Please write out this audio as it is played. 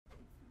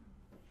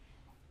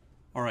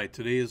All right,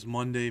 today is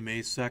Monday,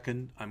 May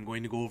 2nd. I'm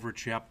going to go over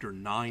Chapter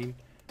 9.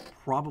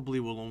 Probably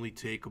will only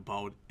take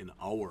about an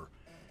hour.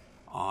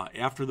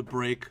 After the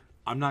break,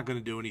 I'm not going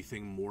to do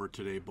anything more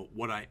today, but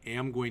what I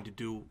am going to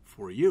do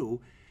for you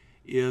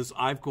is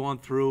I've gone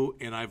through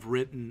and I've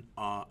written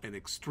an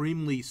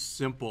extremely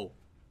simple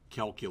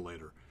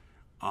calculator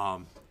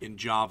in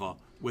Java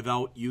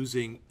without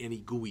using any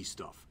GUI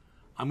stuff.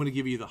 I'm going to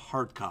give you the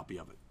hard copy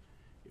of it.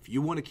 If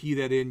you want to key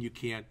that in, you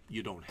can't.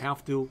 You don't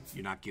have to.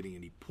 You're not getting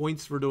any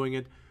points for doing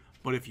it.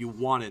 But if you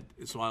want it,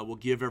 so I will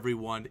give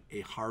everyone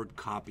a hard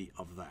copy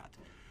of that.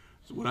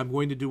 So what I'm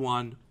going to do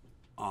on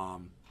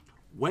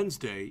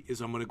Wednesday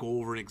is I'm going to go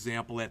over an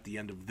example at the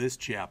end of this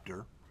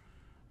chapter.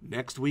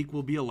 Next week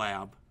will be a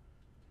lab.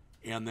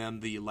 And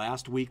then the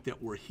last week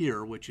that we're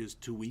here, which is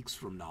 2 weeks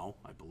from now,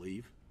 I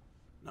believe.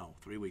 No,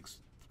 3 weeks.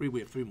 We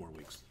have 3 more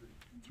weeks.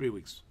 3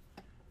 weeks.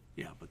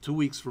 Yeah, but 2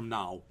 weeks from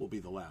now will be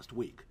the last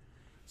week.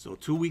 So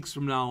 2 weeks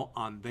from now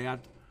on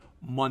that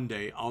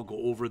Monday, I'll go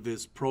over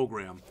this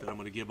program that I'm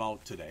going to give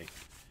out today.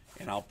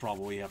 And I'll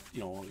probably have,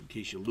 in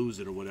case you lose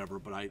it or whatever,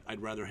 but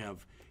I'd rather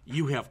have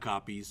you have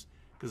copies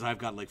because I've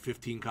got like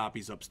 15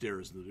 copies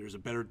upstairs. There's a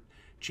better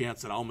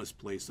chance that I'll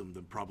misplace them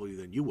than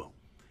you will.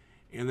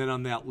 And then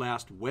on that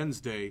last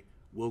Wednesday,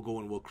 we'll go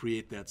and we'll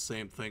create that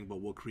same thing,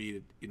 but we'll create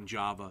it in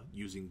Java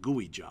using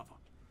GUI Java.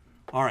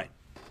 All right.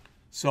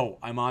 So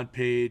I'm on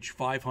page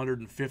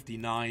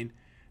 559,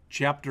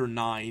 Chapter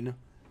 9.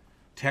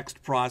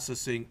 Text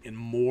processing, and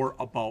more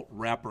about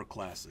wrapper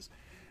classes.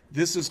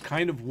 This is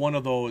kind of one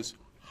of those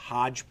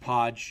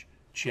hodgepodge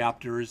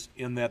chapters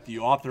in that the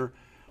author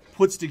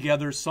puts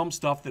together some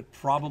stuff that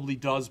probably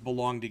does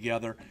belong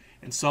together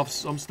and some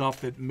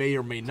stuff that may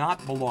or may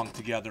not belong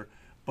together,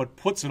 but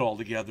puts it all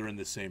together in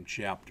the same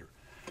chapter.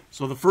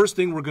 So the first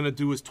thing we're going to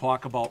do is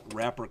talk about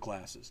wrapper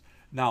classes.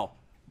 Now,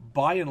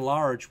 by and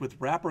large, with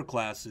wrapper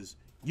classes,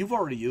 you've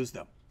already used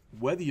them,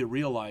 whether you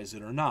realize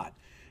it or not.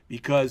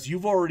 Because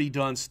you've already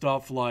done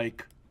stuff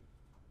like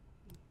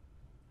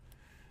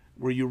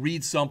where you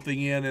read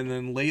something in and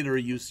then later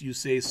you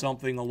say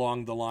something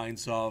along the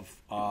lines of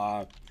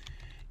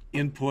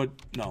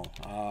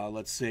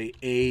let's say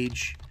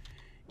age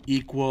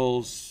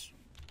equals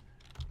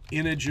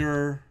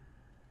integer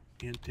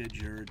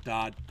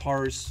dot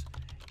parse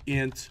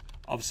int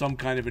of some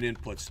kind of an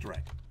input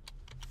string.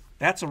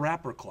 That's a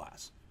wrapper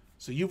class.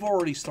 So you've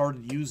already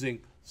started using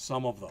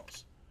some of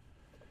those.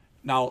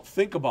 Now,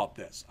 think about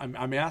this.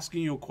 I'm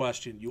asking you a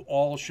question.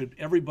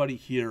 Everybody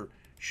here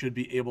should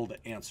be able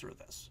to answer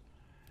this.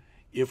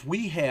 If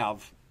we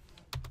have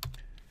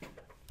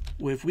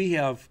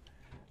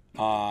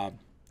a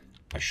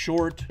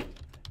short,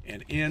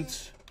 an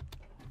int,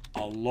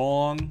 a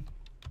long,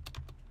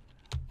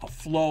 a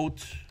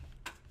float,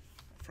 I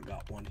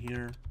forgot one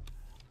here,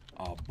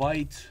 a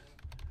byte,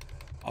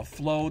 a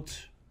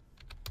float,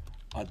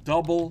 a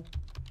double,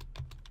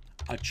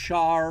 a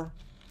char,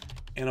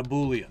 and a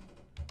boolean.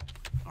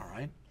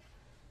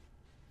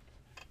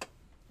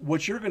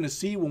 What you're going to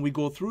see when we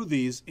go through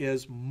these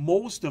is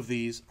most of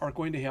these are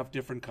going to have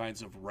different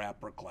kinds of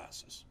wrapper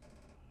classes,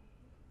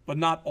 but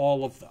not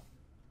all of them.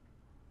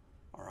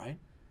 All right,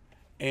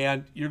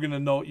 and you're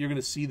going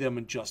to see them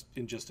in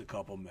just a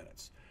couple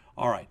minutes.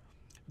 All right,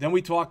 then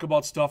we talk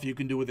about stuff you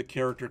can do with a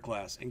character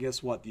class, and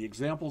guess what? The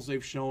examples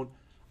they've shown,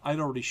 I'd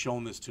already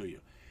shown this to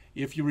you.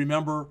 If you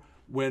remember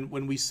when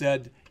we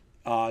said,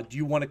 do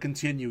you want to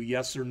continue?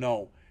 Yes or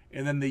no?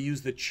 And then they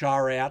use the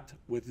char at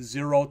with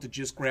 0 to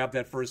just grab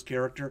that first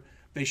character.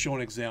 They show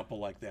an example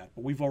like that,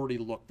 but we've already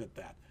looked at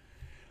that.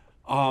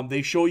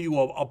 They show you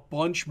a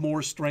bunch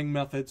more string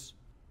methods.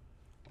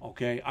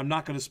 Okay, I'm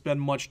not going to spend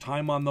much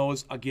time on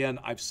those. Again,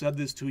 I've said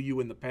this to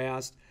you in the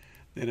past,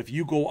 that if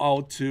you go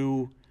out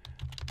to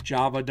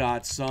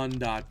java.sun.com,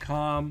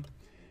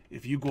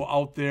 if you go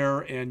out there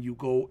and you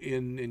go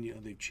in,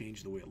 and they've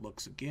changed the way it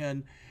looks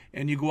again,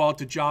 and you go out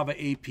to Java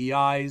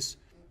APIs,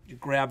 you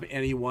grab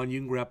any one.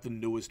 You can grab the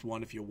newest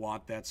one if you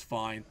want. That's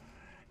fine.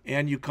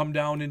 And you come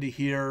down into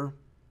here.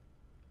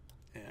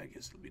 I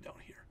guess it'll be down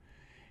here.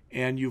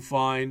 And you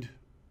find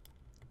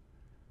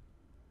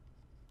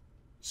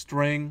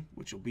string,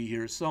 which will be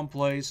here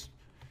someplace.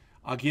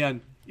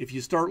 Again, if you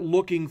start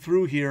looking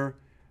through here,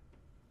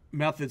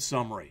 method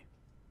summary,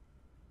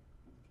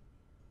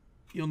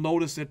 you'll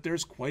notice that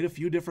there's quite a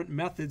few different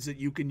methods that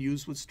you can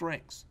use with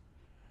strings.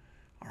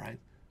 All right.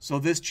 So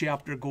this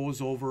chapter goes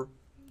over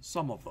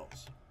some of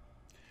those.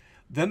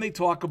 Then they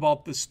talk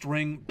about the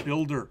string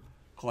builder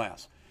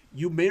class.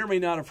 You may or may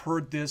not have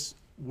heard this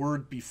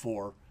word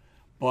before,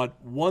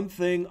 but one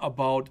thing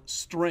about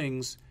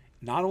strings,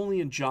 not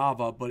only in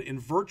Java, but in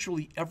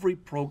virtually every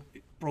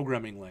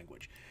programming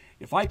language.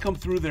 If I come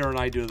through there and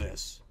I do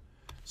this,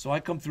 so I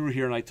come through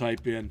here and I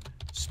type in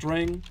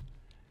string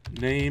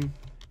name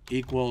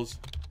equals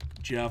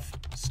Jeff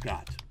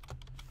Scott,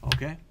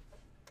 okay?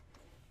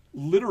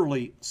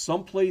 Literally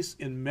someplace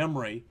in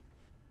memory,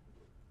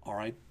 all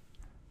right,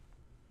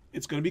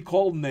 it's going to be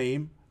called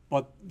name,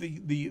 but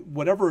the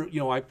whatever,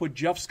 I put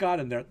Jeff Scott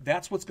in there,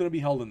 that's what's going to be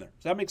held in there.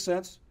 Does that make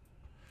sense?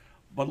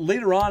 But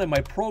later on in my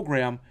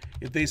program,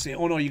 if they say,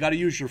 oh no, you got to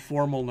use your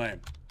formal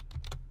name.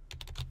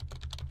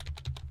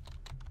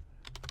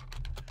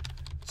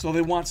 So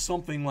they want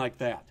something like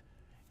that.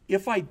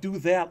 If I do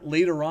that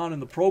later on in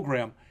the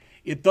program,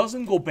 it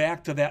doesn't go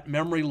back to that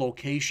memory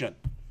location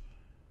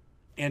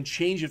and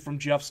change it from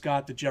Jeff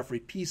Scott to Jeffrey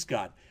P.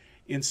 Scott.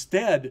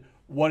 Instead,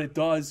 what it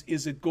does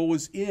is it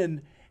goes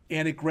in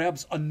and it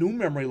grabs a new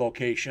memory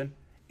location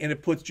and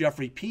it puts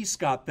Jeffrey P.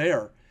 Scott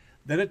there.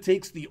 Then it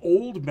takes the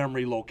old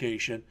memory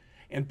location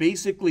and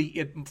basically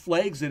it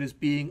flags it as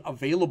being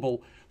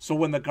available so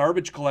when the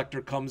garbage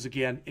collector comes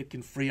again, it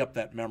can free up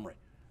that memory.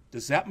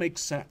 Does that make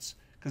sense?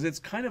 Because it's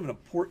kind of an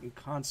important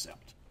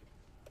concept.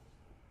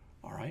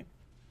 All right?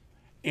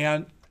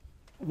 And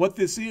what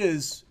this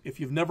is, if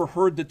you've never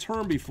heard the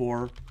term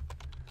before,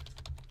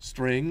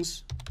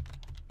 strings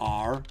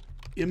are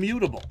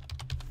immutable.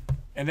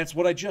 And that's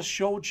what I just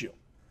showed you.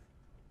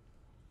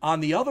 On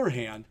the other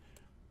hand,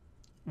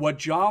 what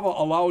Java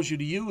allows you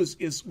to use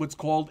is what's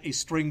called a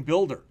string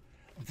builder.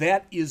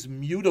 That is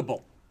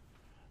mutable.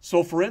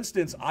 So for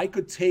instance, I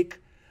could take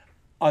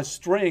a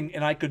string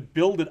and I could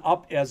build it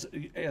up as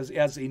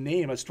a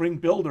name, a string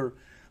builder,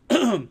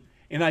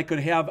 and I could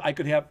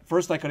have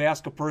first I could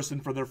ask a person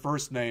for their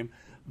first name,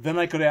 then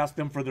I could ask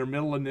them for their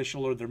middle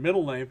initial or their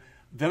middle name,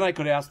 then I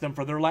could ask them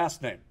for their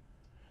last name.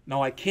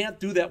 Now I can't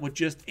do that with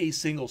just a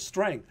single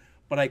string,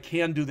 but I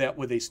can do that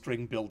with a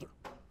string builder.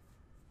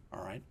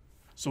 All right?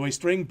 So a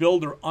string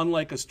builder,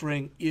 unlike a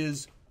string,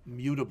 is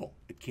mutable.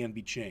 It can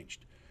be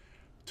changed.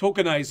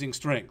 Tokenizing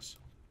strings.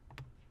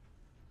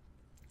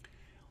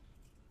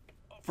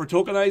 For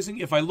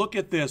tokenizing, if I look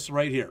at this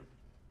right here,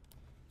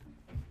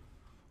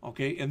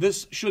 okay, and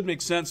this should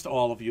make sense to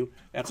all of you.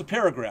 That's a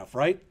paragraph,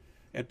 right?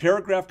 A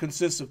paragraph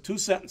consists of 2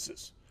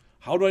 sentences.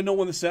 How do I know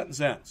when the sentence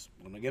ends?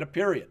 When I get a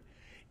period.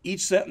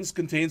 Each sentence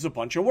contains a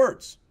bunch of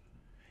words.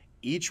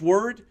 Each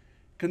word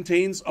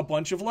contains a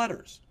bunch of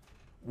letters.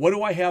 What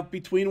do I have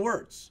between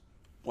words?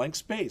 Blank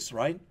space,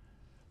 right?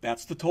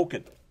 That's the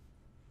token.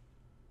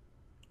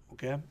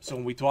 Okay, so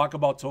when we talk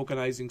about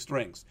tokenizing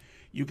strings,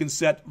 you can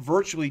set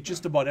virtually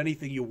just about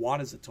anything you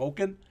want as a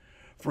token.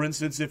 For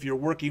instance, if you're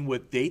working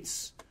with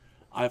dates,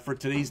 for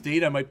today's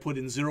date, I might put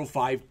in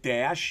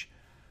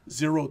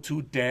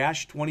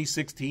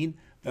 05-02-2016,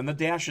 then the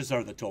dashes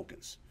are the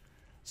tokens.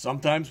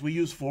 Sometimes we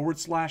use forward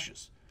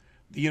slashes.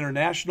 The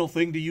international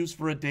thing to use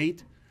for a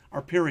date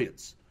are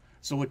periods.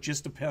 So it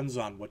just depends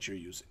on what you're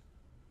using.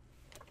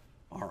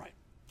 All right.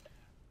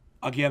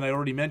 Again, I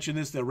already mentioned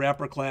this, the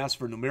wrapper class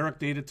for numeric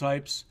data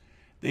types.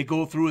 They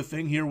go through a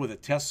thing here with a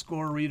test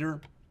score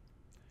reader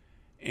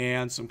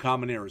and some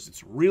common errors.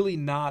 It's really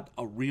not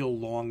a real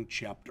long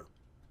chapter.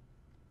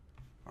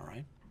 All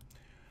right.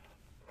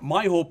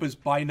 My hope is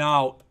by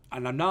now,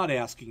 and I'm not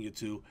asking you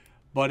to,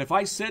 but if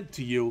I said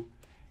to you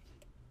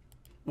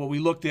what we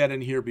looked at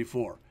in here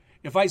before,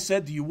 if I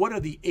said to you, what are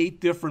the 8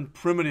 different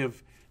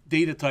primitive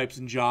data types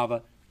in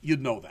Java,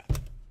 you'd know that.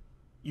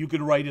 You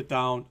could write it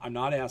down. I'm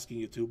not asking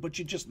you to, but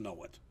you just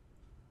know it.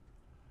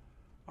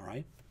 All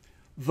right?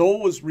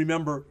 Those,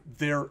 remember,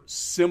 they're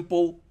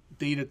simple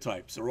data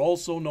types. They're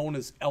also known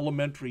as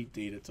elementary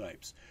data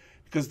types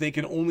because they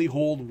can only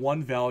hold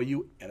one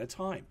value at a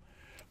time.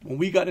 When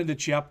we got into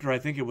chapter, I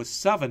think it was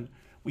 7,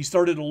 we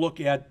started to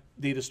look at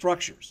data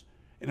structures.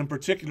 And in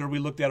particular, we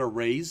looked at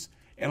arrays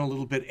and a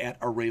little bit at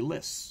array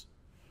lists.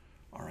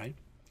 All right?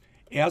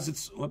 As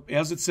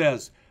it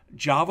says,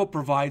 Java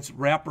provides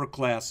wrapper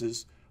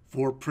classes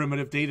for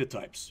primitive data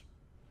types.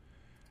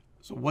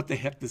 So what the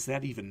heck does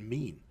that even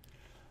mean?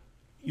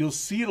 You'll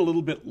see it a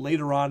little bit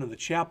later on in the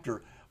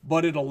chapter,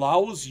 but it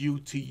allows you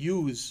to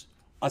use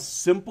a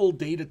simple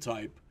data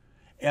type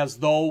as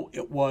though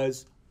it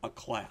was a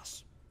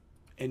class.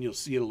 And you'll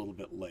see it a little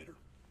bit later.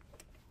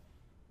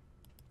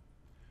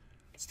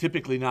 It's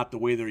typically not the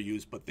way they're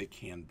used, but they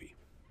can be.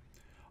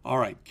 All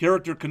right,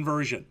 character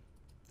conversion.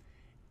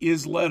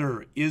 Is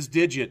letter, is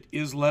digit,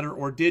 is letter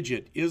or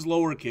digit, is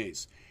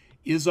lowercase,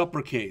 is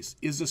uppercase,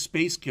 is a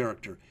space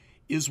character,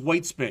 is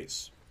white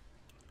space.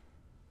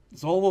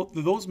 Do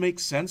those make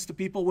sense to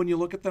people when you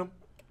look at them?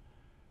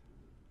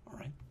 All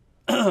right.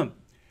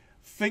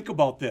 Think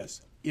about this.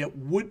 It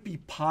would be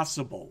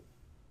possible.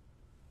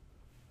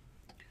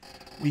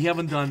 We've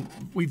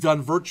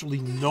done virtually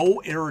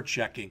no error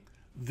checking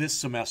this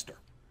semester.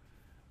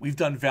 We've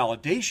done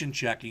validation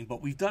checking,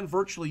 but we've done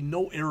virtually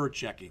no error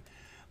checking.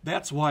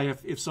 That's why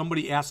if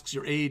somebody asks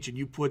your age and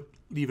you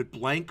leave it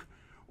blank,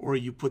 or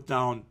you put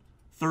down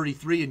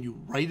 33 and you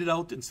write it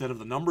out instead of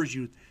the numbers,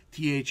 you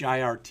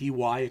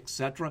THIRTY,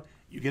 etc.,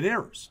 you get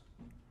errors.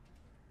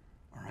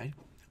 All right?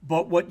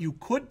 But what you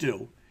could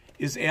do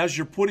is as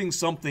you're putting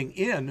something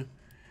in,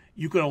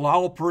 you could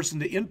allow a person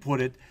to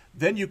input it,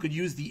 then you could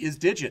use the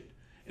isDigit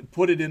and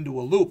put it into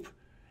a loop.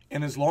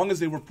 And as long as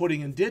they were putting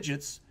in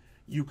digits,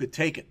 you could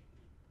take it.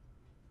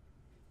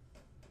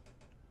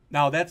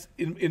 Now, that's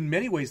in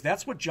many ways,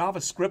 that's what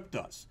JavaScript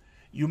does.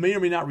 You may or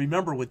may not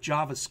remember with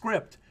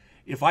JavaScript,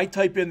 if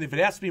it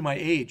asks me my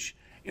age,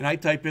 and I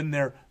type in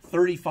there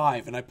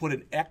 35, and I put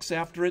an X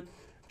after it,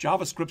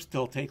 JavaScript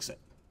still takes it.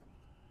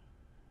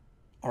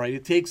 All right,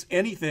 it takes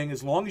anything,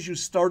 as long as you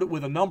start it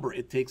with a number,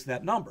 it takes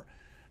that number.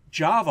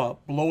 Java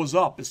blows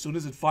up as soon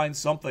as it finds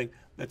something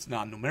that's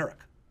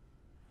non-numeric.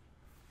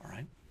 All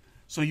right,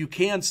 so you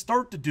can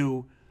start to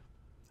do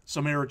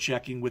some error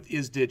checking with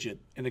isDigit,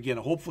 and again,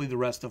 hopefully the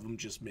rest of them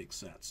just make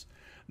sense.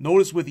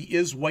 Notice with the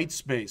is white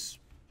space,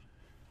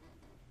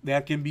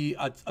 that can be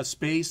a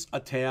space, a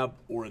tab,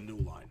 or a new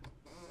line.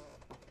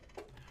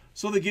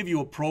 So they give you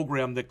a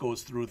program that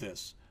goes through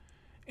this.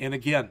 And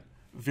again,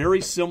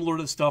 very similar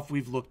to stuff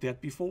we've looked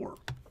at before.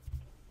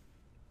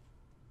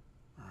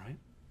 All right.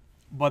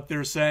 But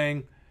they're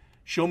saying,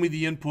 show me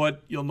the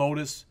input. You'll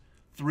notice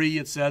 3,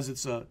 it says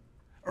it's a,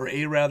 or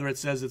A rather, it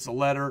says it's a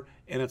letter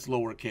and it's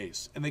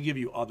lowercase. And they give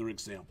you other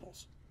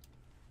examples.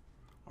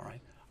 All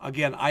right.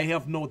 Again, I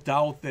have no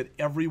doubt that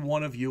every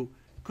one of you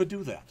could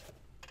do that.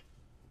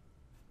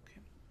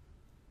 Okay.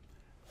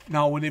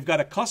 Now, when they've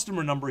got a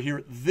customer number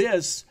here,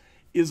 this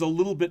is a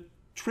little bit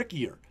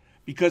trickier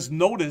because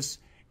notice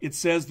it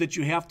says that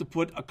you have to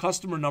put a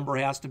customer number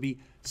has to be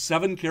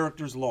 7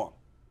 characters long.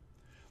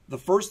 The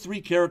first 3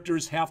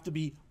 characters have to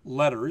be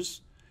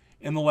letters,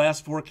 and the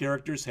last 4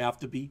 characters have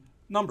to be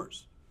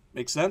numbers.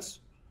 Make sense?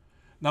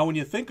 Now, when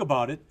you think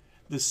about it,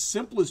 the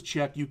simplest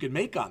check you can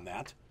make on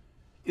that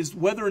is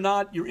whether or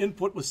not your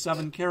input was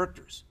 7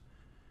 characters.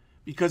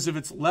 Because if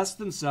it's less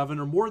than 7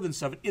 or more than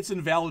 7, it's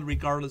invalid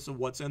regardless of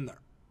what's in there.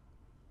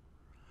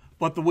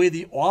 But the way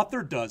the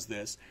author does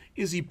this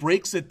is he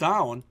breaks it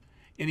down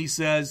and he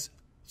says,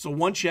 so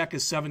one check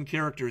is 7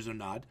 characters or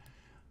not.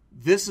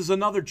 This is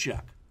another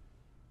check.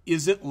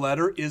 Is it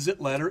letter? Is it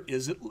letter?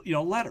 Is it,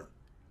 letter?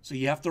 So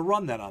you have to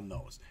run that on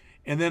those.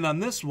 And then on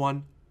this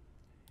one,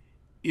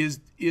 is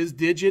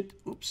digit,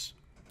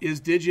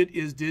 is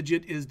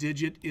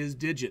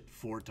digit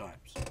 4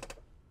 times.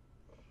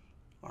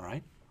 All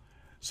right?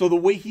 So the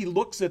way he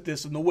looks at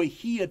this and the way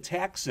he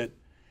attacks it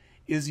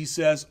is he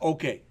says,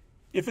 okay,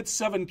 if it's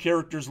 7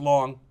 characters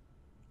long,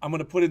 I'm going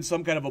to put in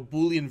some kind of a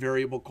Boolean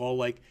variable called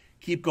like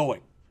keep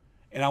going.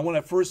 And I want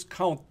to first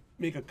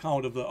make a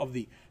count of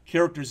the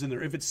characters in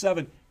there. If it's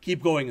 7,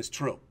 keep going is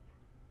true.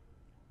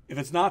 If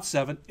it's not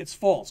 7, it's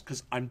false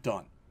because I'm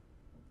done.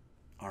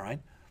 All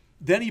right?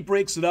 Then he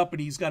breaks it up and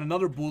he's got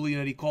another Boolean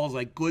that he calls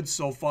like good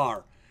so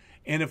far.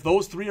 And if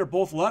those 3 are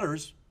both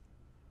letters,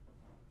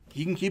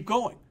 he can keep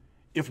going.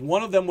 If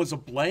one of them was a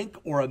blank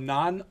or a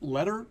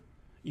non-letter,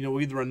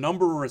 either a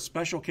number or a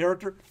special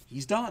character,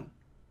 he's done.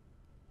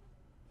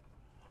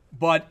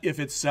 But if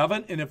it's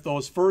 7 and if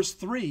those first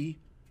 3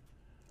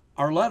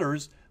 are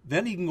letters,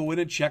 then he can go in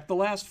and check the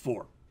last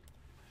 4.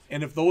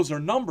 And if those are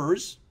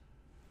numbers,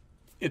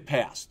 it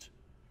passed.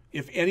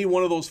 If any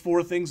one of those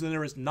 4 things in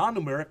there is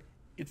non-numeric,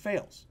 it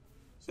fails.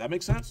 Does that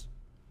make sense?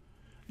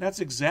 That's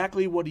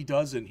exactly what he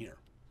does in here.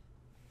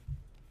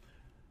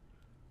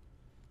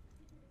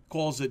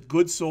 Calls it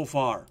good so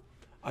far.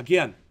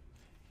 Again,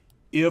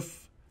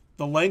 if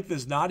the length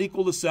is not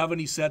equal to 7,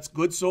 he sets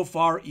good so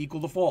far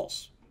equal to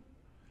false.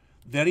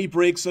 Then he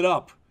breaks it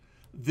up.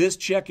 This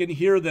check in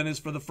here then is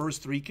for the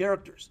first 3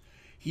 characters.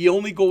 He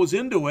only goes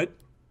into it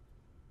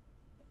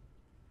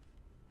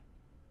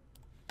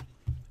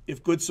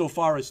if good so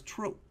far is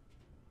true.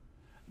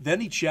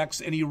 Then he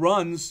checks and he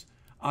runs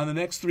on the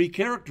next 3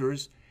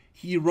 characters.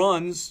 He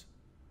runs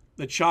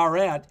the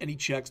charat and he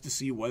checks to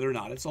see whether or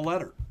not it's a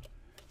letter.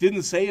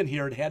 Didn't say in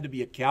here it had to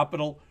be a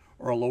capital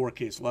or a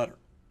lowercase letter.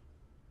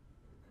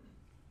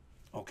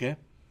 Okay?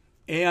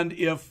 And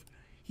if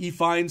he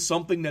finds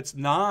something that's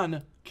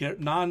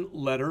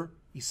non-letter,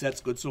 he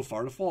sets good so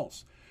far to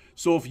false.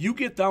 So if you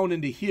get down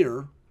into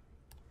here,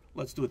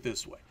 let's do it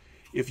this way.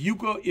 If you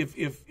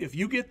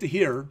get to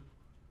here,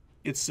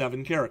 it's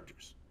 7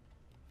 characters.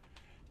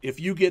 If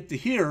you get to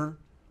here,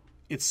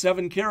 it's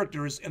 7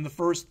 characters, and the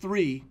first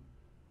 3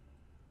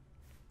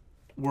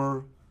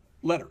 were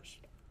letters.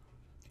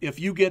 If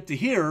you get to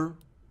here,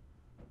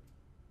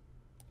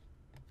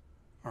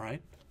 all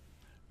right,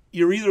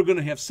 you're either going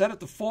to have set it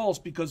to false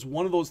because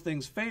one of those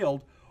things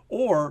failed,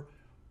 or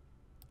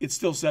it's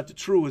still set to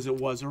true as it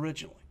was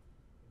originally.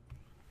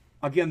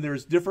 Again,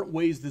 there's different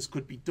ways this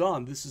could be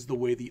done. This is the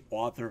way the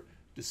author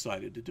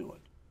decided to do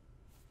it.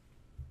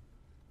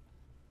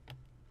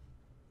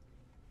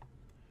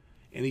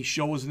 And he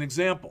shows an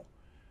example.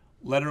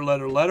 Letter,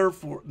 letter, letter,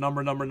 for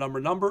number, number, number,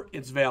 number,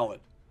 it's valid.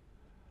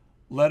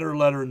 Letter,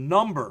 letter,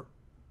 number,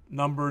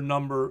 number,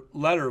 number,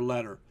 letter,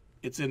 letter,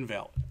 it's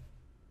invalid.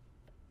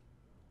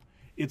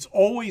 It's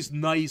always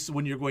nice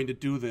when you're going to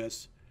do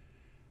this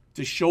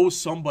to show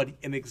somebody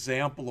an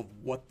example of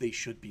what they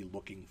should be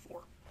looking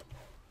for.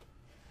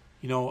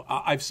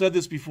 I've said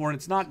this before, and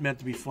it's not meant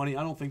to be funny.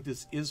 I don't think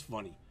this is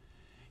funny.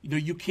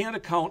 You can't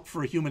account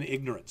for human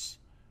ignorance.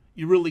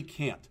 You really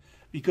can't.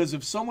 Because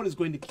if someone is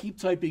going to keep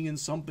typing in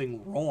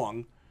something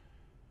wrong,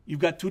 you've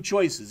got 2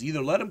 choices.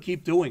 Either let them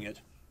keep doing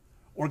it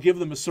or give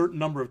them a certain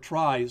number of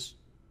tries.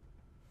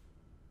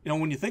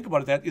 When you think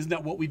about it, isn't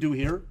that what we do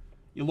here?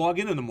 You log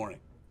in the morning.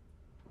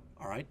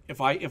 All right?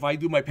 If I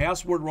do my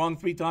password wrong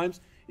 3 times,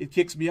 it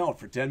kicks me out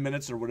for 10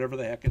 minutes or whatever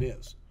the heck it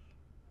is.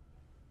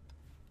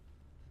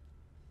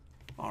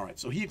 All right,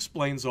 so he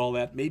explains all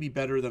that, maybe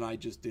better than I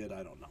just did,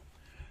 I don't know.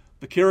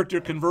 The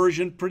character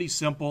conversion, pretty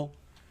simple.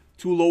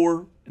 2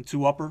 lower and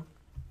 2 upper.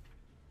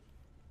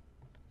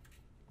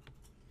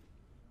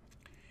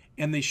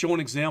 And they show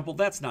an example.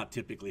 That's not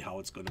typically how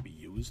it's going to be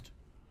used.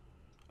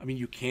 I mean,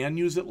 you can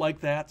use it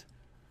like that,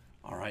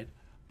 all right?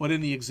 But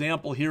in the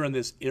example here in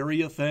this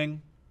area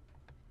thing,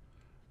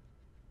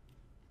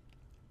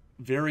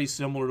 very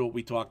similar to what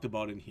we talked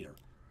about in here.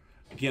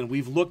 Again,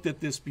 we've looked at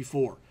this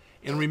before.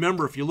 And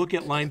remember, if you look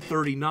at line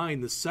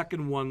 39, the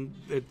second one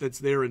that's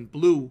there in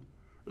blue,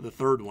 or the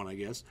third one, I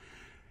guess,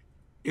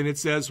 and it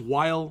says,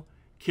 while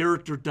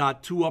character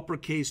dot 2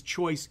 uppercase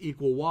choice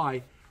equal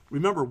y,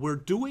 remember, we're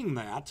doing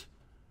that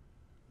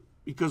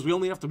because we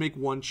only have to make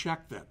one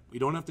check then. We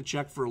don't have to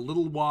check for a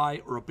little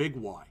y or a big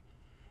Y.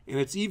 And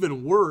it's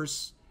even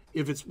worse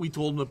if we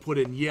told them to put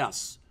in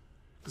yes.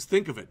 Because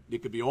think of it.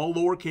 It could be all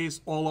lowercase,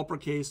 all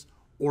uppercase,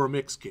 or a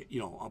mixed case,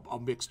 a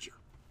mixture.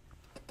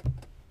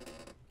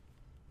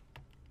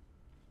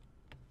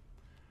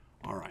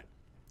 All right.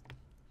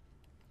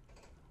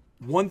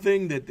 One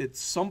thing that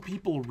some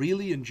people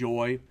really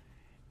enjoy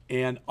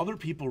and other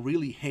people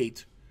really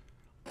hate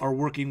are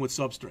working with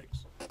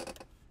substrings.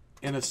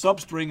 And a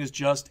substring is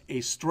just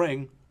a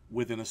string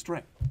within a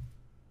string.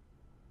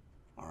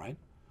 All right.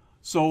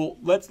 So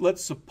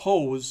let's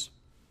suppose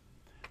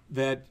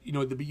that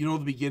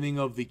the beginning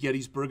of the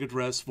Gettysburg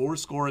Address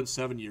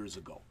 407 years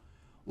ago.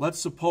 Let's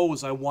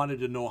suppose I wanted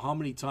to know how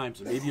many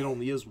times, and maybe it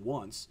only is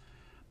once,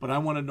 but I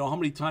want to know how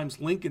many times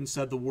Lincoln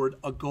said the word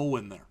ago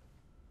in there.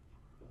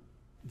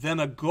 Then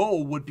ago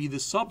would be the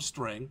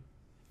substring,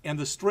 and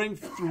the string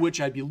through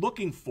which I'd be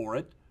looking for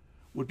it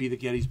would be the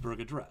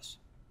Gettysburg Address.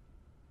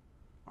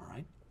 All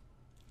right?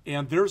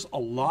 And there's a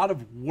lot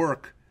of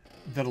work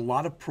that a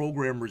lot of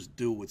programmers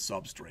do with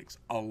substrings.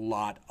 A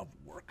lot of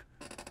work.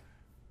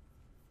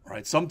 All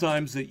right?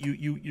 Sometimes that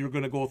you're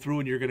going to go through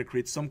and you're going to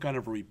create some kind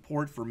of a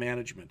report for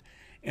management,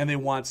 and they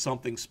want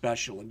something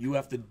special, and you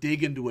have to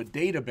dig into a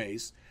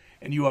database,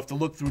 and you have to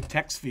look through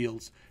text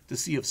fields to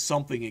see if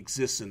something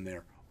exists in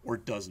there or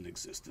doesn't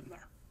exist in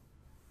there.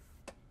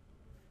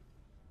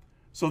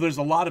 So there's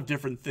a lot of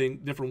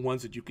different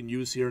ones that you can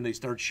use here, and they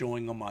start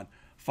showing them on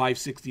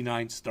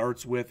 569,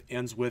 starts with,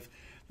 ends with.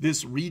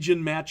 This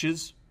region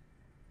matches.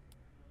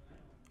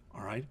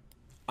 All right.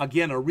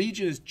 Again, a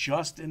region is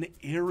just an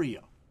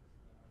area.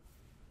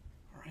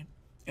 All right.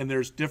 And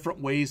there's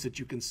different ways that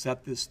you can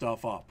set this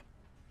stuff up.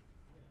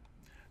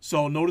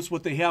 So notice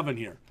what they have in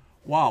here.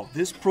 Wow,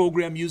 this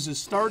program uses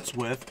starts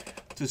with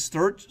to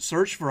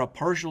search for a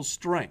partial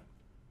string.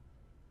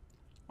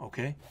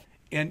 Okay?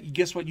 And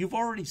guess what? You've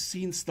already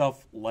seen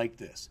stuff like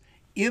this.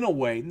 In a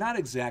way, not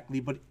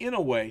exactly, but in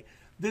a way,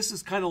 this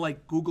is kind of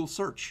like Google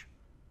search.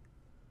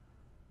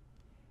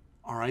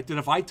 All right? That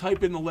if I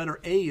type in the letter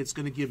A, it's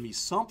going to give me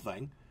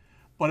something.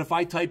 But if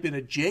I type in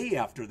a J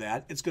after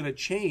that, it's going to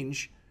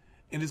change,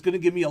 and it's going to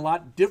give me a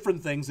lot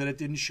different things that it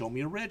didn't show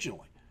me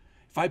originally.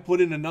 If I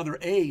put in another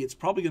A, it's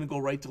probably going to go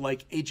right to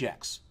like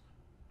Ajax.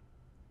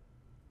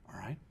 All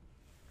right?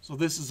 So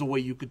this is a way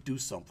you could do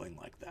something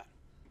like that.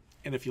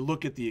 And if you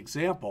look at the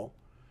example,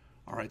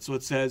 all right, so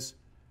it says,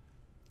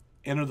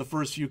 enter the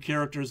first few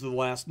characters of the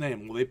last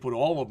name. Well, they put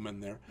all of them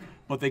in there,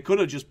 but they could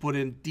have just put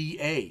in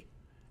DA,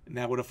 and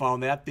that would have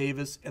found that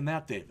Davis and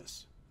that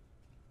Davis.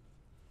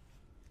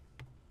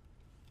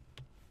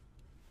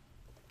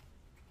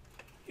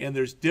 And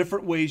there's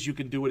different ways you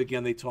can do it.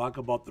 Again, they talk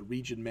about the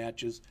region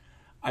matches.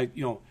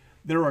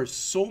 There are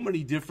so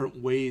many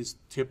different ways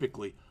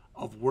typically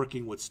of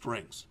working with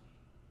strings.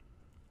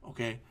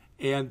 Okay?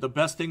 And the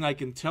best thing I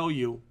can tell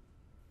you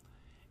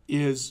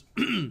is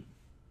to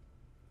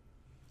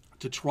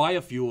try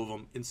a few of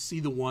them and see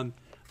the one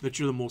that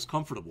you're the most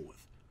comfortable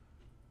with.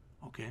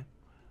 Okay?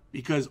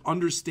 Because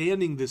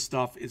understanding this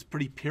stuff is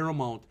pretty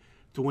paramount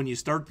to when you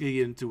start to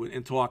get into it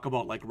and talk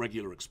about like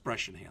regular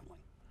expression handling.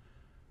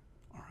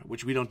 All right,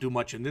 which we don't do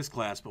much in this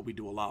class, but we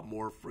do a lot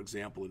more, for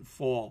example, in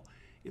fall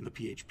in the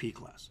PHP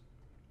class.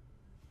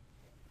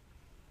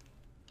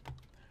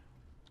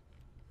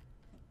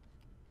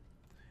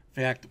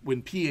 In fact,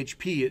 when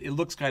PHP, it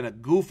looks kind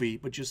of goofy,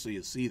 but just so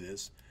you see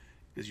this,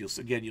 because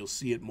you'll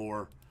see it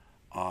more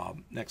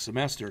next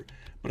semester.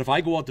 But if I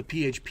go out to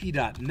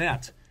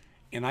php.net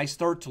and I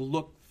start to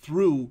look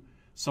through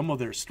some of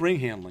their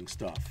string handling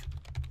stuff,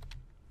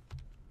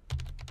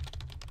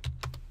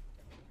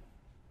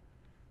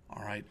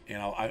 all right,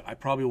 and I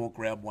probably won't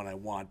grab one I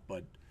want,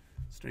 but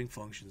string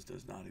functions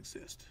does not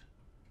exist.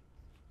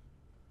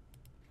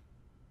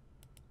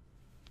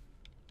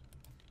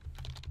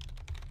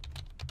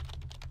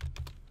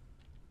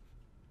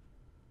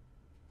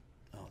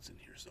 Oh, it's in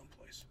here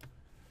someplace.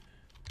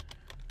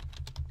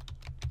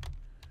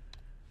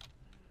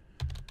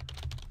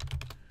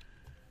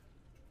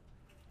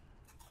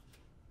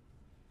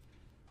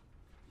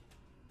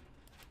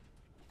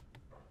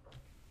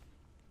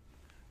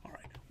 All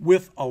right.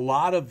 With a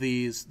lot of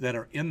these that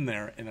are in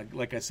there, and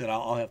like I said,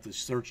 I'll have to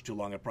search too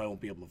long. I probably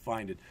won't be able to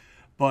find it.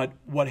 But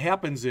what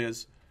happens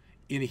is,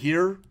 in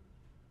here,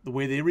 the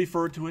way they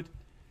refer to it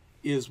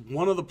is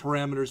one of the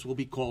parameters will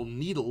be called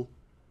needle,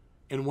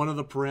 and one of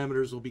the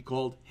parameters will be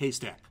called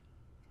haystack.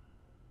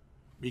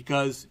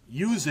 Because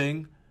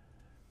using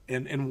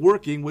and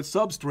working with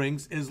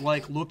substrings is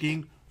like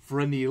looking for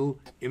a needle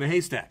in a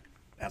haystack.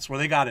 That's where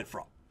they got it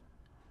from.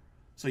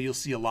 So you'll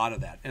see a lot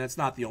of that. And it's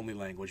not the only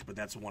language, but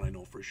that's the one I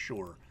know for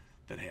sure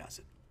that has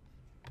it.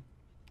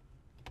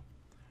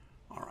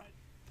 All right.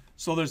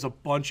 So there's a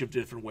bunch of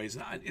different ways.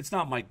 It's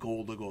not my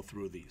goal to go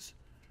through these.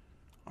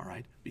 All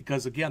right.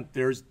 Because, again,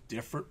 there's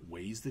different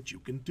ways that you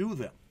can do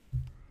them.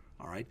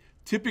 All right.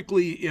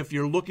 Typically, if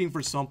you're looking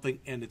for something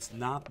and it's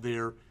not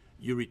there,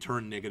 you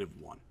return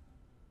 -1.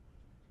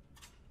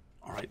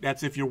 All right.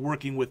 That's if you're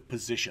working with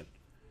position.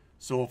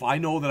 So if I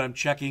know that I'm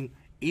checking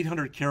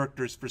 800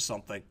 characters for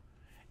something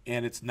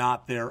and it's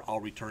not there, I'll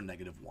return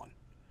 -1.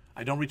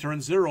 I don't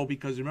return 0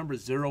 because, remember,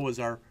 0 is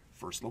our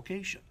first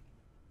location.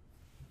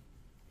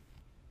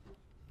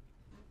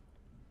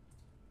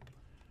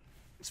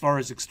 As far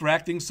as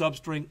extracting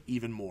substring,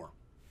 even more.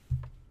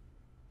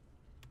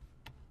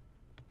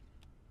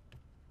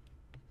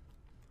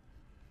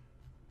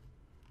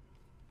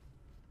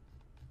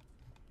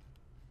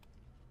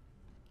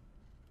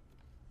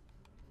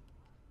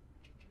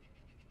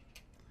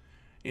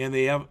 And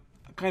they have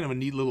kind of a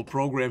neat little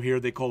program here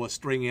they call a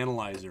string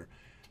analyzer.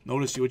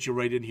 Notice what you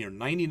write in here,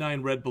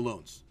 99 red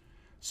balloons.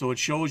 So it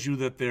shows you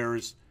that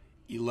there's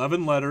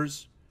 11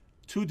 letters,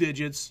 2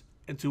 digits,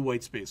 and 2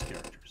 white space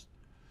characters.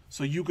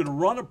 So you can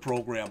run a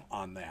program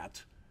on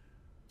that,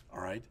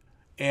 all right?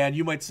 And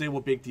you might say, well,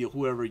 big deal,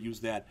 whoever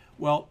used that.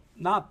 Well,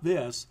 not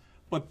this,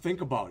 but think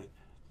about it.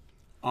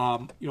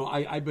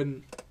 I've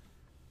been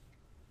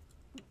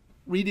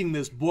reading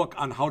this book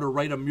on how to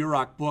write a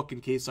Muroc book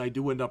in case I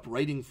do end up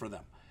writing for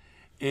them.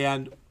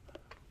 And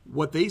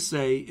what they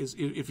say is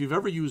if you've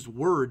ever used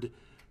Word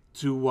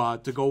to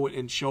go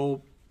and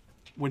show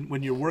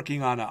when you're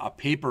working on a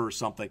paper or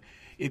something,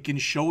 it can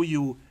show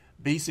you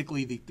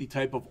basically the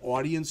type of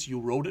audience you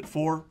wrote it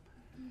for.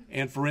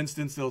 And for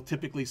instance, they'll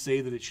typically say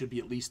that it should be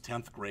at least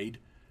 10th grade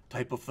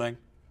type of thing.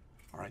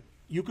 All right.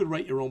 You could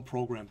write your own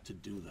program to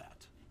do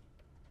that.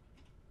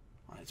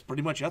 All right. It's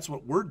pretty much that's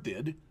what Word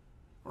did,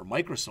 or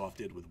Microsoft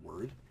did with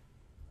Word.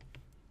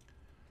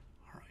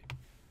 All right.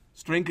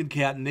 String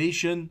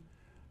concatenation,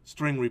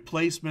 string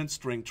replacement,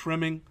 string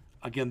trimming.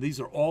 Again, these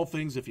are all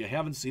things, if you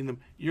haven't seen them,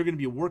 you're going to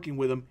be working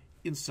with them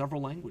in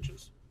several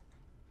languages.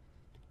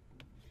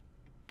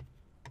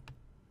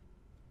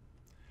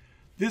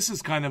 This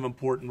is kind of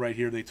important right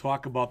here. They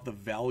talk about the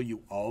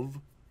value of.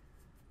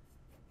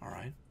 All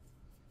right.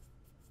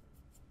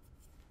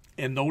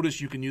 And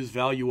notice you can use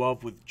value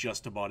of with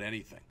just about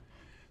anything.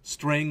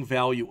 String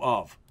value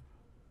of.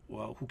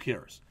 Well, who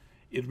cares?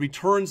 It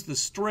returns the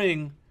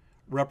string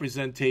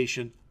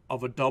representation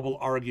of a double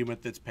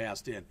argument that's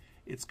passed in.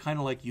 It's kind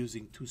of like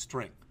using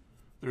toString.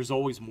 There's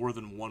always more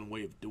than one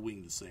way of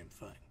doing the same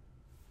thing.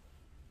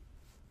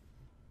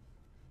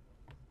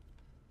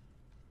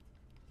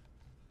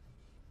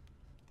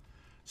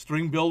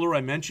 String builder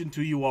I mentioned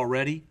to you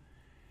already.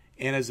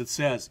 And as it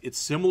says, it's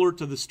similar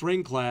to the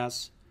string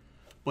class,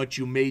 but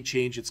you may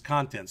change its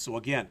content. So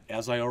again,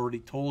 as I already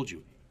told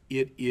you,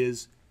 it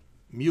is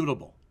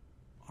mutable.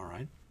 All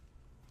right.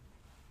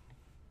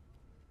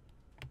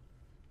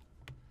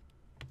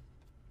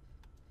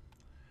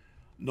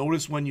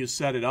 Notice when you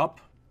set it up,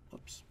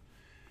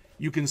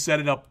 you can set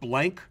it up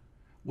blank,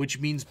 which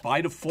means by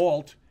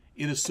default,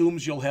 it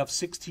assumes you'll have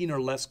 16 or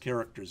less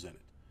characters in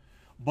it.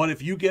 But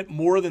if you get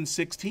more than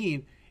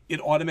 16, it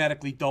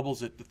automatically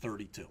doubles it to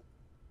 32. If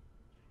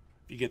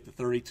you get to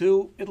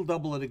 32, it'll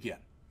double it again.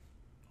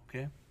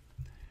 Okay?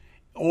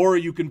 Or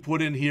you can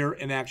put in here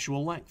an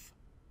actual length.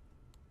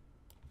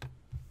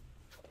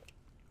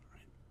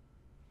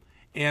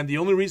 And the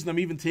only reason I'm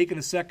even taking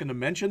a second to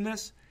mention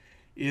this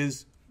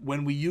is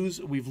when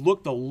we've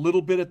looked a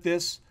little bit at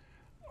this,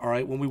 all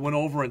right, when we went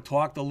over and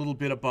talked a little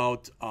bit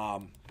about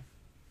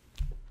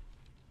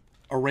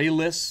array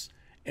lists,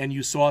 and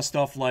you saw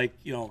stuff like,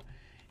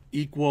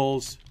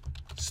 equals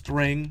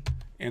string,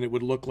 and it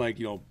would look like,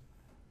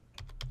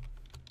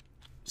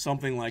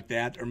 something like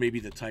that, or maybe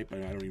the type, I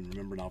don't even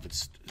remember now if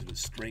it's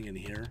string in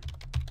here.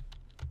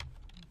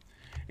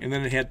 And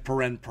then it had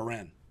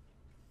paren.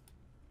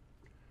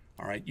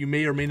 All right, you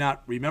may or may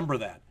not remember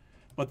that.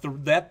 But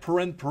that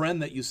paren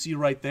that you see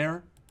right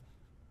there,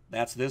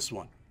 that's this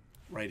one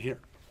right here.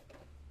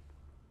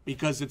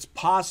 Because it's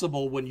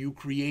possible when you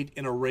create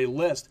an array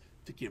list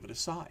to give it a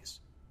size.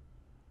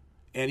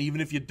 And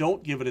even if you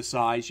don't give it a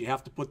size, you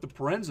have to put the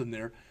parens in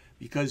there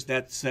because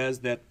that says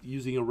that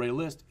using array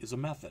list is a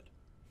method.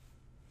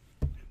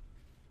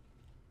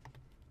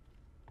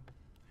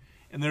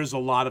 And there's a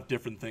lot of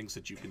different things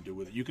that you can do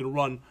with it. You can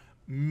run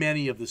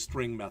many of the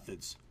string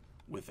methods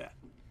with that.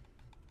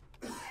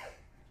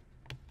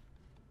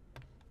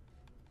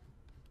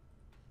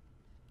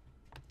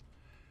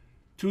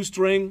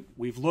 ToString,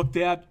 we've looked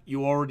at.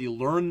 You already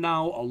learned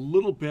now a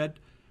little bit.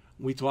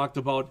 We talked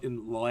about in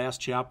the last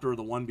chapter,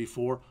 the one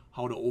before,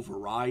 how to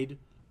override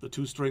the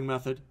ToString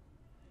method.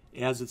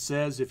 As it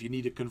says, if you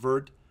need to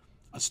convert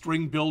a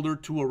string builder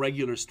to a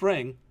regular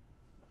string.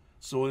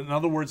 So in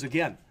other words,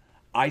 again,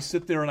 I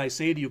sit there and I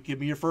say to you, give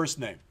me your first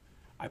name.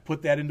 I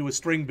put that into a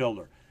string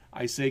builder.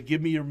 I say,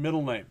 give me your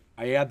middle name.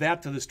 I add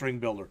that to the string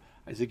builder.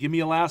 I say, give me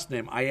a last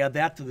name. I add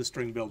that to the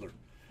string builder.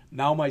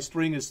 Now my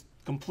string is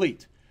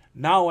complete.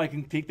 Now I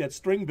can take that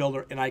string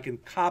builder and I can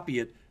copy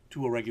it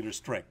to a regular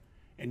string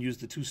and use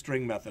the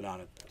toString method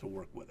on it to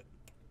work with it.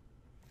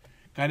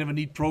 Kind of a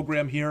neat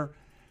program here.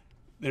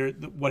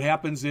 What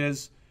happens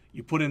is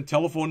you put in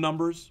telephone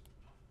numbers,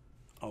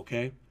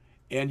 okay,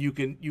 and you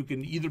can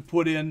either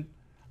put in,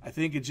 I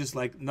think it's just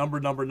like number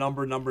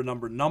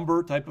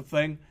type of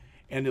thing,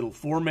 and it'll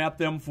format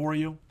them for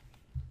you.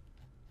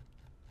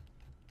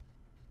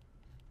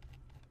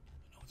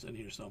 It's in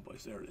here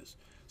someplace. There it is.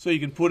 So you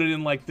can put it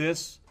in like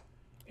this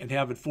and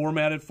have it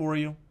formatted for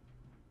you,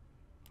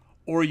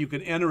 or you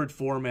can enter it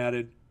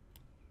formatted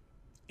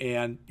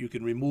and you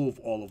can remove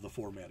all of the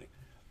formatting.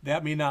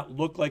 That may not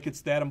look like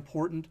it's that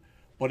important,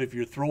 but if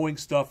you're throwing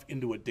stuff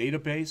into a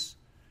database,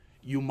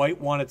 you might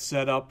want it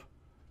set up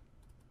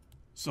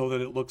so that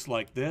it looks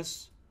like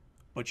this,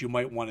 but you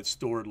might want it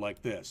stored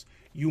like this.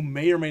 You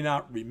may or may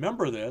not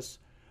remember this,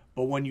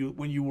 but when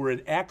you were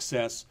in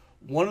Access,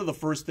 one of the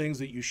first things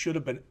that you should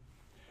have been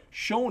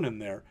shown in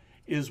there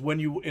is when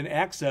you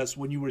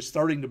were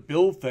starting to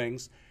build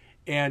things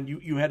and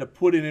you had to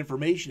put in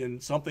information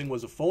and something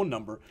was a phone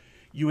number,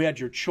 you had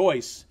your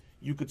choice.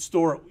 You could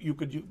store it, you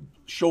could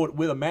show it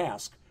with a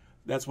mask.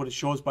 That's what it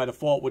shows by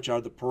default, which are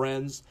the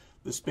parens,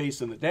 the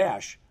space, and the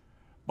dash.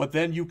 But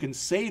then you can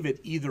save it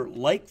either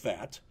like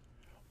that,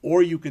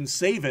 or you can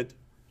save it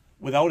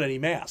without any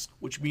mask,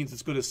 which means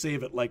it's going to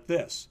save it like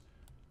this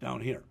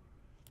down here.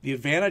 The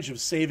advantage of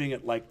saving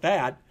it like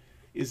that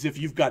is if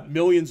you've got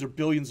millions or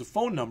billions of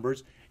phone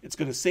numbers, it's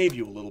going to save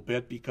you a little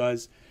bit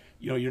because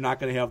you're not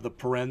going to have the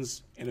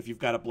parens, and if you've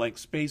got a blank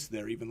space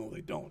there, even though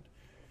they don't,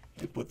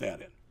 you put that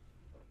in.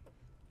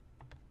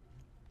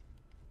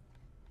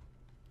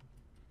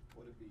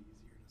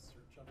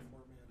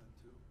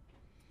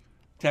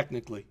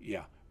 Technically,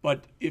 yeah.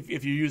 But if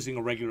you're using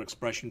a regular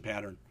expression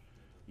pattern,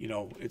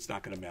 it's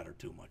not going to matter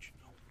too much.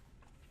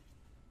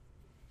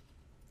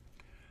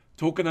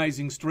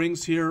 Tokenizing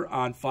strings here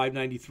on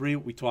 593,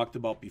 we talked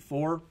about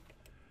before.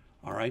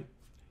 All right.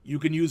 You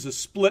can use a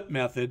split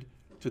method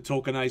to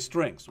tokenize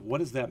strings. What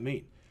does that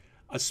mean?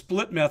 A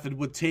split method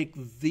would take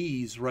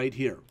these right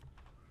here,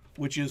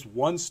 which is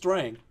one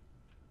string,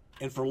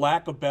 and for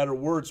lack of better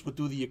words, would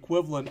do the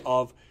equivalent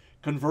of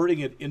converting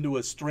it into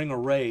a string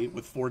array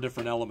with 4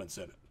 different elements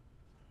in it.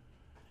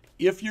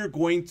 If you're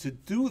going to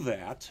do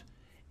that,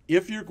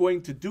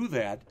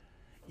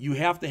 you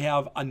have to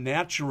have a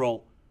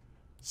natural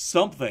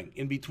something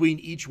in between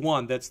each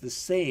one that's the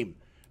same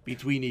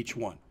between each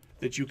one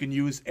that you can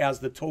use as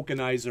the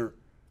tokenizer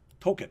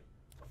token.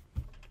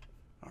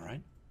 All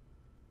right?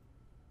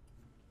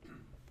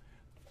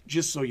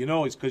 Just so you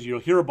know, it's because you'll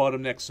hear about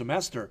them next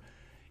semester.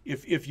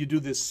 If you do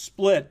this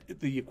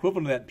split, the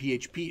equivalent of that in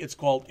PHP, it's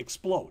called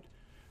explode.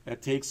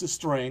 That takes a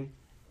string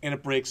and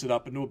it breaks it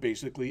up into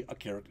basically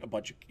a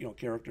bunch of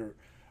character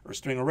or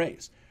string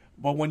arrays.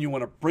 But when you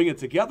want to bring it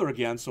together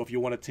again, so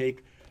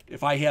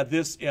if I had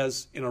this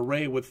as an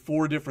array with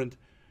 4 different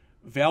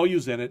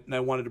values in it and I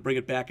wanted to bring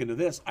it back into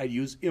this, I'd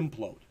use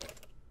implode.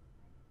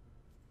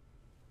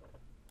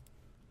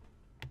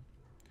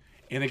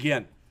 And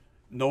again,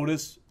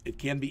 notice it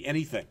can be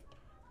anything.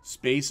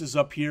 Spaces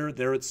up here,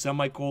 there it's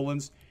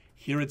semicolons,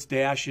 here it's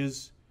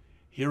dashes,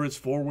 here it's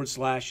forward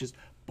slashes,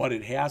 but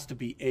it has to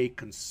be a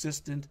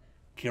consistent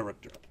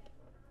character.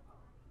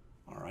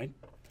 All right?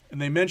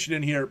 And they mention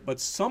in here, but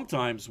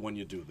sometimes when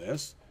you do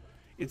this,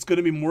 it's going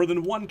to be more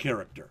than 1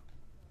 character.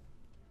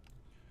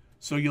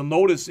 So you'll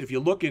notice if you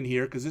look in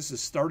here, because this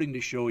is starting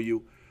to show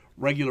you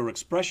regular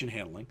expression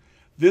handling,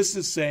 this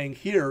is saying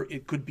here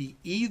it could be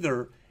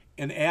either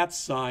an @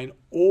 sign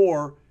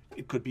or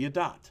it could be a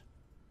dot.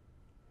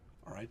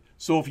 All right?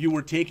 So if you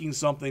were taking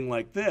something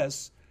like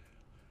this,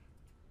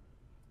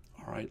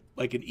 all right,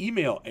 like an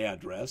email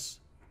address,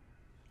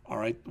 all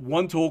right,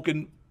 1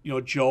 token,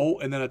 Joe,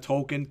 and then a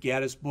token,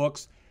 Gaddis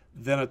Books,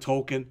 then a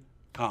token,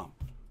 com.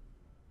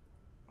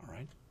 All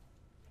right?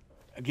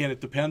 Again,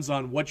 it depends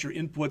on what your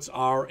inputs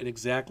are and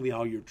exactly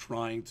how you're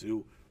trying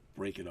to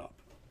break it up.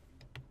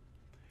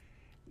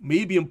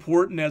 May be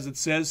important, as it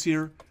says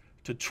here,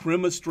 to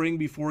trim a string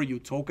before you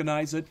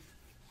tokenize it.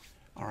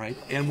 All right?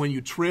 And when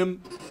you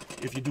trim,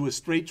 if you do a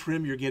straight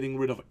trim, you're getting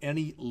rid of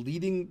any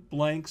leading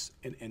blanks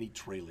and any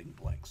trailing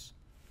blanks.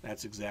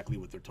 That's exactly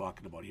what they're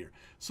talking about here.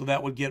 So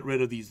that would get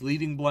rid of these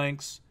leading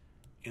blanks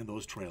and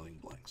those trailing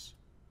blanks.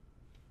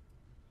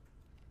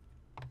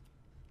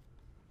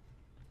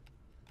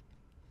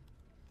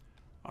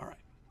 All right.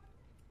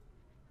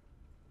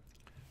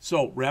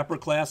 So wrapper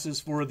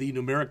classes for the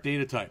numeric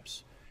data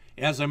types.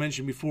 As I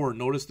mentioned before,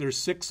 notice there's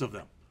 6 of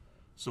them.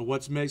 So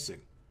what's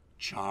missing?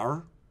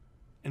 Char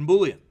and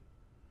Boolean.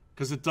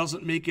 Because it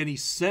doesn't make any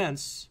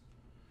sense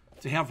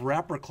to have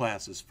wrapper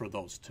classes for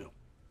those 2.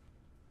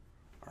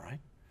 All right.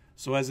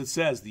 So as it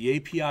says, the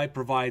API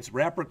provides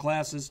wrapper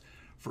classes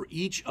for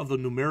each of the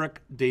numeric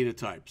data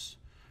types.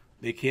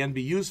 They can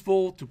be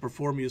useful to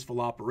perform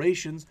useful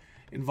operations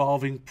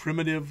involving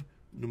primitive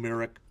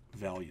numeric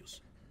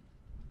values.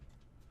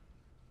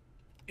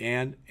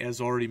 And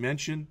as already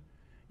mentioned,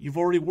 you've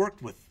already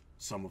worked with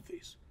some of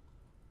these.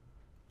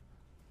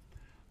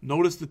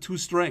 Notice the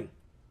toString.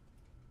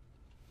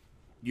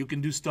 You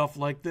can do stuff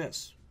like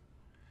this.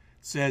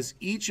 It says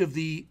each of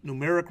the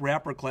numeric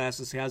wrapper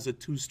classes has a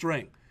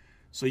toString.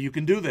 So you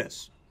can do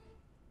this.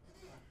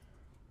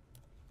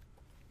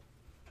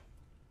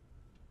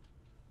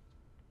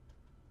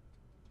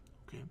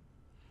 Okay.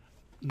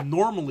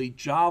 Normally,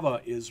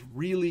 Java is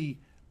really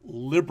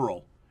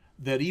liberal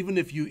that even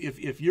if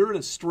you're in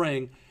a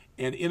string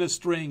and in a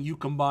string you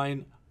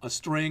combine a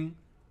string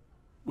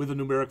with a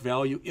numeric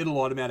value, it'll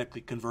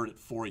automatically convert it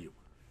for you.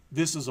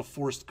 This is a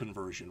forced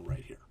conversion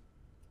right here.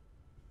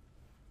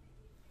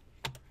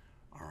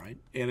 All right.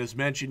 And as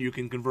mentioned, you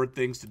can convert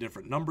things to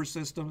different number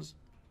systems.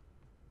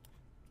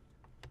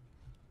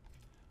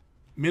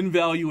 Min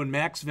value and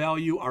max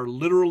value are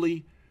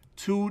literally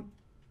two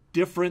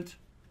different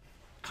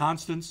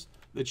constants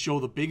that show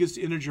the biggest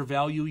integer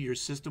value your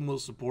system will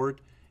support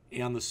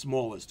and the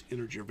smallest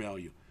integer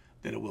value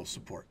that it will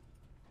support.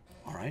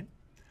 All right.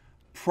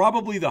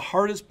 Probably the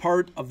hardest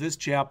part of this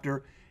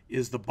chapter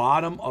is the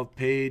bottom of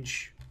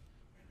page,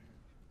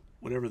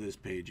 whatever this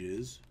page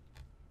is,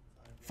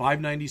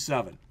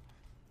 597.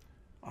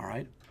 All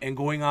right. And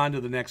going on to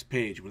the next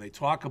page when they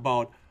talk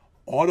about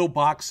auto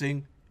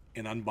boxing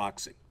and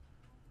unboxing.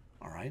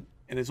 All right.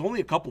 And it's only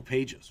a couple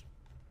pages.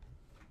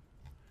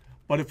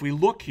 But if we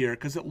look here,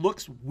 because it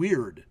looks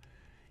weird,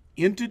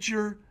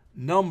 integer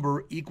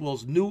number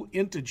equals new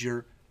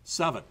integer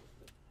 7.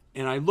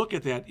 And I look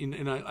at that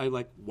and I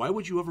like, why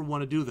would you ever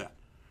want to do that?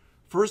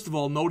 First of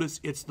all, notice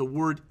it's the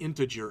word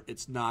integer.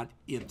 It's not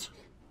int.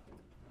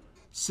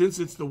 Since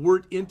it's the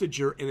word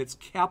integer and it's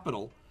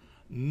capital,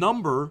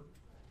 number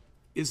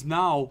is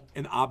now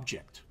an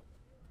object.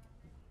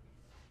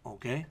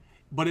 Okay?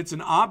 But it's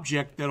an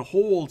object that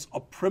holds a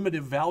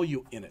primitive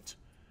value in it.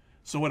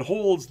 So it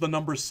holds the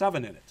number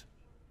 7 in it.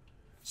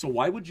 So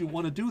why would you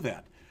want to do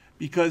that?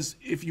 Because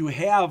if you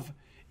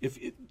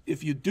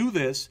do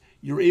this,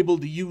 you're able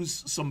to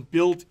use some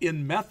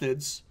built-in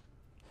methods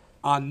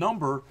on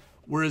number,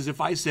 whereas if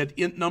I said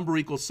int number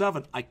equals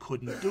 7, I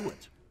couldn't do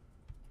it.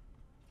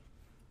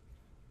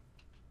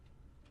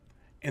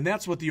 And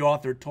that's what the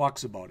author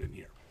talks about in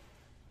here.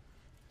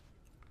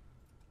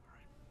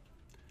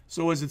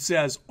 So as it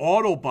says,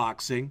 auto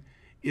boxing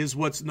is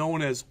what's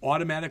known as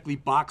automatically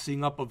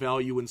boxing up a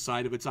value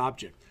inside of its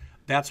object.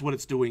 That's what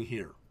it's doing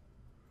here.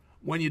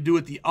 When you do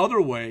it the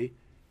other way,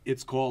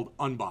 it's called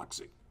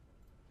unboxing.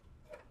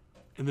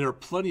 And there are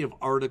plenty of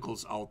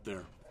articles out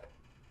there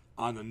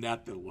on the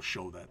net that will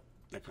show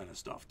that kind of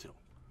stuff too.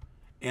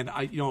 And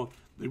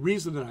the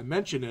reason that I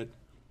mention it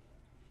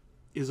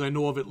is I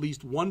know of at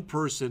least one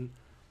person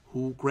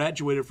who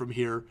graduated from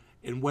here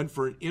and went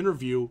for an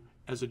interview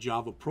as a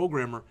Java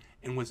programmer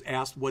and was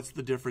asked what's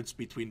the difference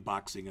between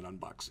boxing and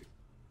unboxing.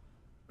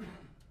 All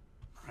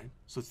right?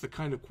 So it's the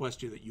kind of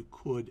question that you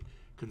could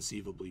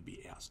conceivably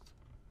be asked.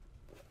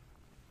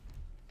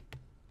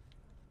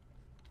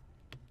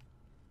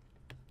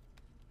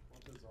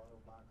 What does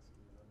auto-boxing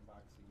and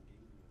unboxing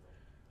gain you,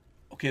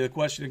 though? Okay, the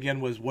question again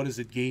was, what does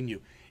it gain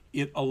you?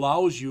 It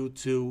allows you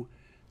to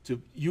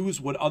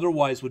use what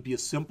otherwise would be a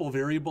simple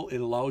variable. It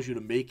allows you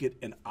to make it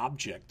an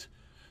object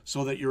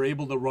so that you're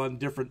able to run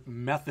different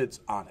methods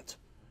on it.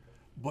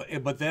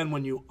 But then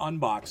when you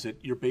unbox it,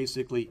 you're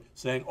basically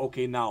saying,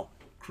 okay, now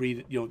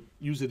create it,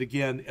 use it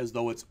again as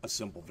though it's a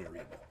simple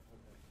variable.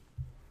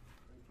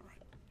 All right.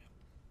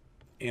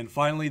 And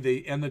finally, they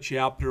end the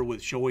chapter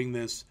with showing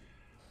this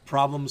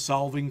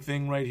problem-solving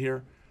thing right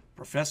here.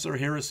 Professor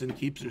Harrison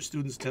keeps her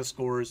students' test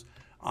scores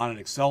on an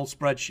Excel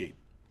spreadsheet.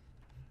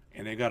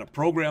 And they got a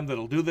program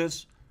that'll do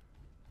this.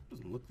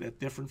 Doesn't look that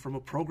different from a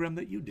program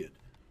that you did.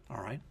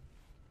 All right?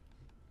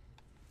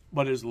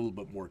 But there's a little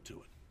bit more to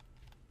it.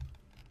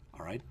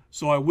 All right?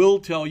 So I will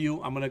tell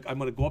you, I'm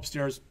gonna go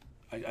upstairs.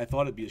 I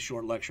thought it'd be a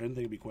short lecture. I didn't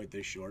think it'd be quite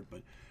this short,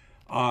 but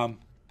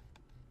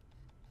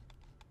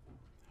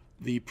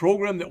the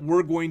program that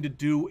we're going to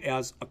do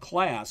as a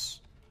class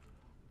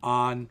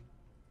on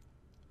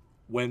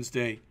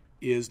Wednesday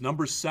is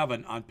number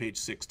 7 on page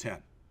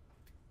 610.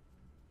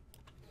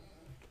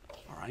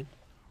 All right?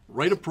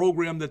 Write a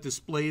program that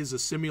displays a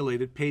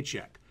simulated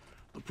paycheck.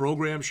 The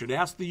program should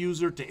ask the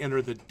user to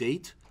enter the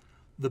date,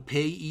 the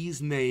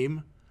payee's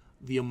name,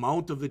 the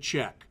amount of the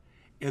check,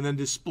 and then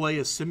display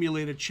a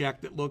simulated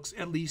check that looks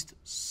at least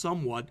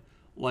somewhat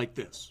like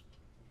this.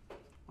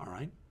 All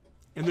right?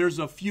 And there's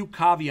a few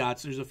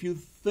caveats. There's a few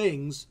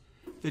things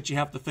that you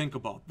have to think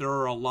about. There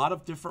are a lot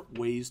of different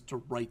ways to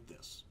write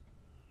this.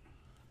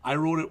 I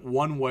wrote it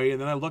one way,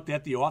 and then I looked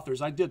at the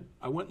author's. I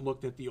went and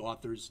looked at the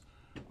author's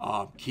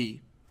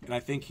key, and I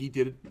think he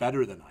did it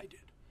better than I did.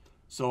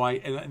 So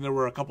and there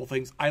were a couple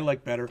things I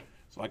like better,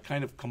 so I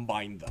kind of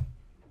combined them.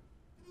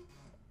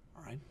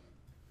 All right.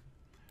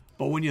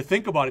 But when you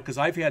think about it, because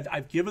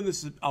I've given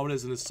this out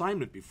as an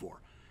assignment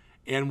before,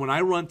 and when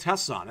I run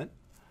tests on it,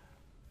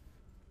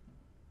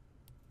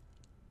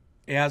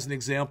 as an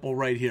example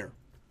right here.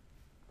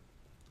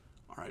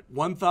 All right,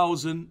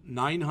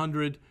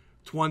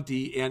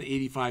 1,920 and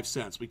 85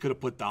 cents. We could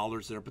have put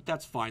dollars there, but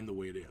that's fine the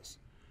way it is.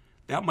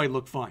 That might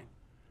look fine.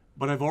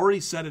 But I've already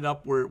set it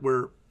up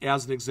where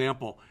as an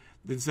example,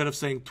 instead of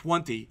saying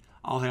 20,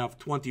 I'll have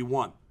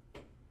 21.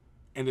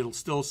 And it'll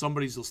still,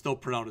 somebody's will still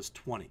print out as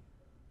 20.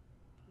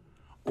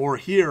 Or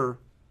here,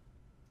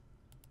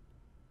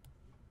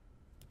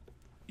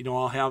 you know,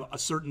 I'll have a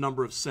certain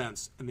number of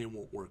cents and they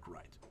won't work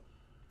right.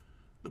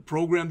 The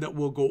program that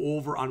we'll go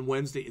over on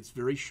Wednesday, it's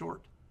very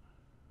short.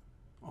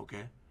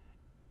 Okay?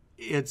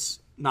 It's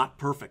not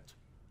perfect.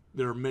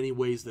 There are many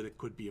ways that it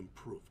could be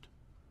improved.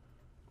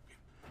 Okay.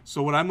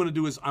 So what I'm going to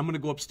do is I'm going to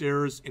go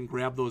upstairs and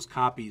grab those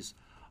copies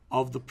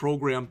of the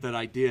program that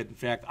I did. In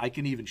fact, I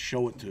can even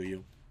show it to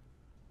you.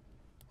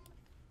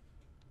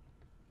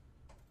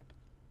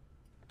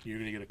 You're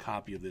going to get a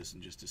copy of this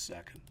in just a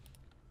second.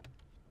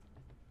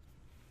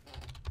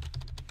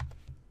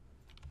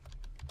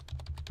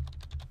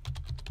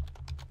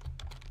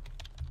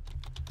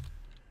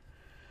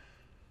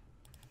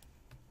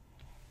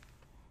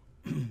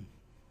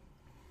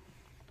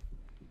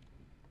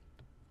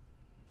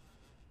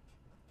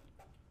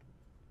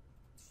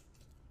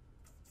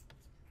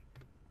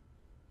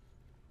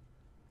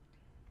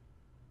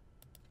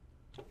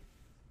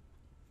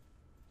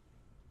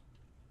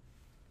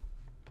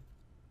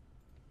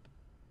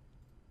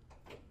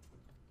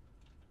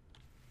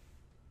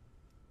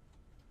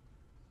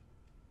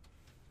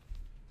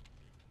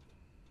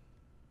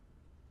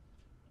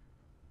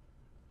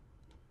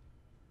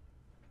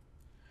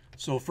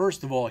 So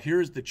first of all,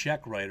 here's the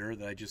check writer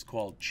that I just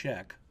called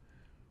check.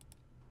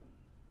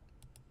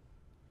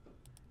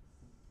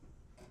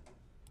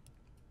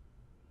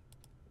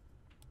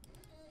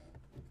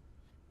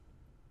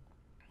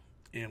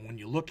 And when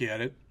you look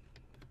at it,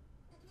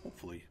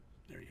 hopefully,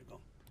 there you go.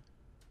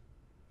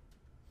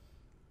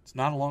 It's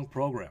not a long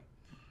program.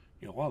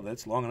 You know, well,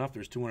 that's long enough.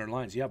 There's 200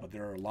 lines. Yeah, but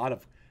there are a lot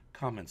of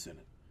comments in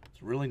it.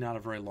 It's really not a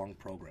very long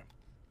program.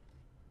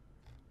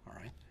 All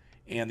right.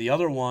 And the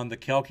other one, the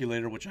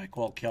calculator, which I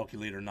call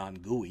calculator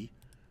non-GUI.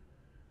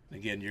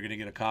 Again, you're going to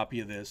get a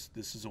copy of this.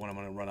 This is the one I'm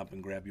going to run up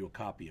and grab you a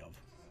copy of.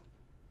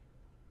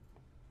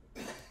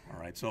 All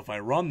right, so if I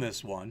run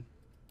this one,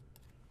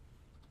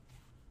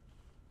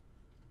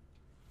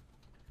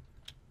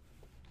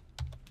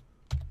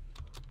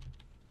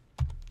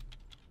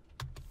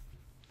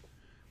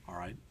 all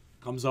right,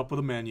 comes up with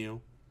a menu.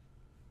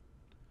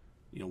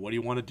 You know, what do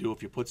you want to do?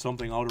 If you put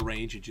something out of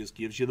range, it just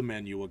gives you the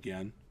menu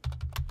again.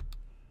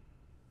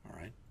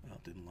 Well,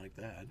 didn't like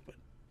that, but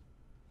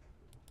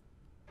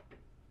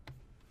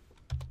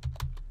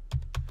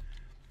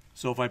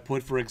so if I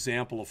put, for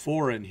example, a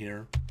 4 in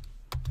here,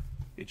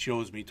 it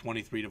shows me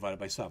 23 divided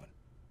by 7.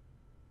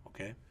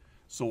 Okay?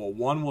 So a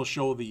 1 will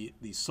show the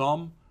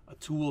sum, a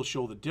 2 will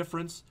show the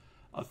difference,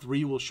 a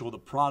 3 will show the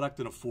product,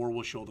 and a 4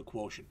 will show the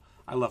quotient.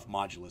 I left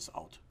modulus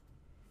out.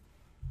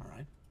 All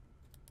right?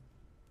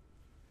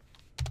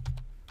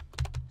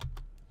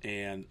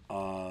 And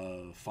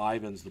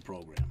 5 ends the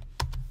program.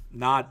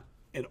 Not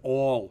at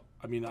all.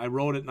 I mean, I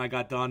wrote it and I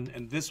got done,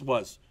 and this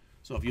was,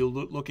 so if you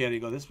look at it, you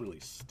go, this really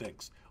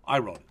stinks. I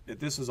wrote it.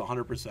 This is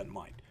 100%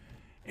 mine.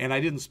 And I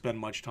didn't spend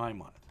much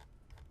time on it.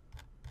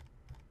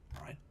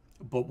 All right?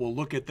 But we'll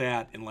look at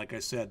that, and like I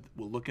said,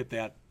 we'll look at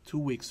that 2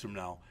 weeks from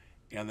now,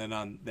 and then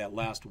on that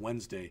last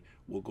Wednesday,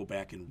 we'll go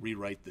back and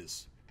rewrite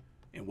this.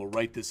 And we'll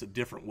write this a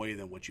different way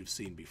than what you've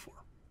seen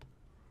before.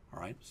 All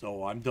right?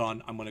 So I'm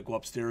done. I'm going to go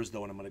upstairs,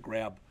 though, and I'm going to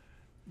grab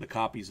the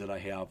copies that I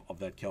have of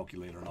that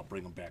calculator, and I'll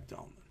bring them back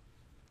down.